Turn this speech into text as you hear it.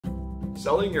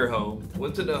Selling your home,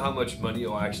 want to know how much money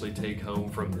you'll actually take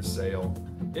home from the sale?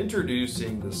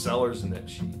 Introducing the Seller's Net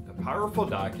Sheet, a powerful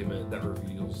document that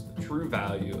reveals the true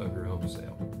value of your home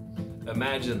sale.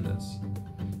 Imagine this.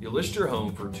 You list your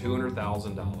home for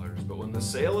 $200,000, but when the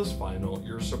sale is final,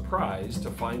 you're surprised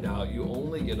to find out you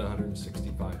only get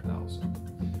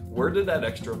 $165,000. Where did that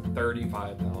extra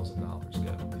 $35,000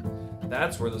 go?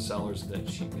 That's where the Seller's Net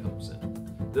Sheet comes in.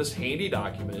 This handy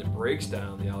document breaks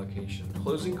down the allocation,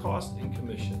 closing costs, and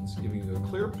commissions, giving you a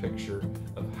clear picture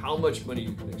of how much money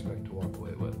you can expect to walk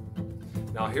away with.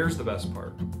 Now here's the best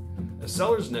part. A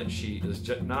seller's net sheet is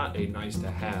not a nice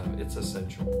to have, it's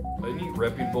essential. Any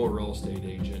reputable real estate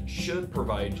agent should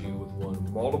provide you with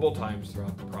one multiple times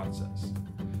throughout the process.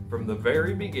 From the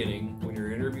very beginning, when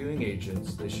you're interviewing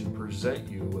agents, they should present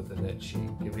you with a net sheet,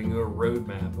 giving you a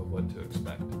roadmap of what to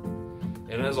expect.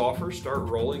 And as offers start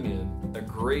rolling in, a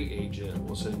great agent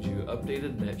will send you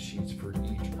updated net sheets for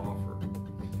each offer.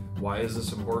 Why is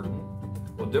this important?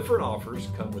 Well, different offers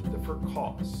come with different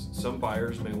costs. Some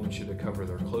buyers may want you to cover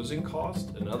their closing costs,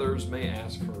 and others may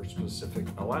ask for specific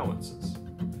allowances.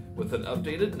 With an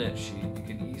updated net sheet, you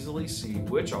can easily see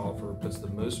which offer puts the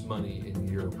most money in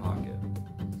your pocket.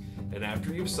 And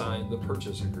after you've signed the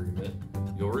purchase agreement,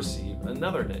 you'll receive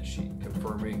another net sheet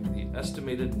confirming the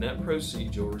estimated net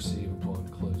proceeds you'll receive upon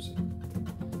closing.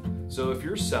 So if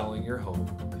you're selling your home,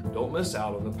 don't miss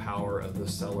out on the power of the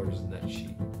seller's net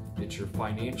sheet. It's your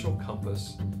financial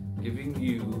compass giving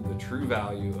you the true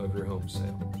value of your home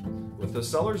sale. With the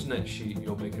seller's net sheet,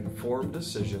 you'll make informed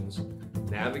decisions,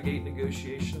 navigate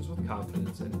negotiations with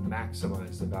confidence, and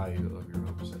maximize the value of your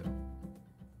home sale.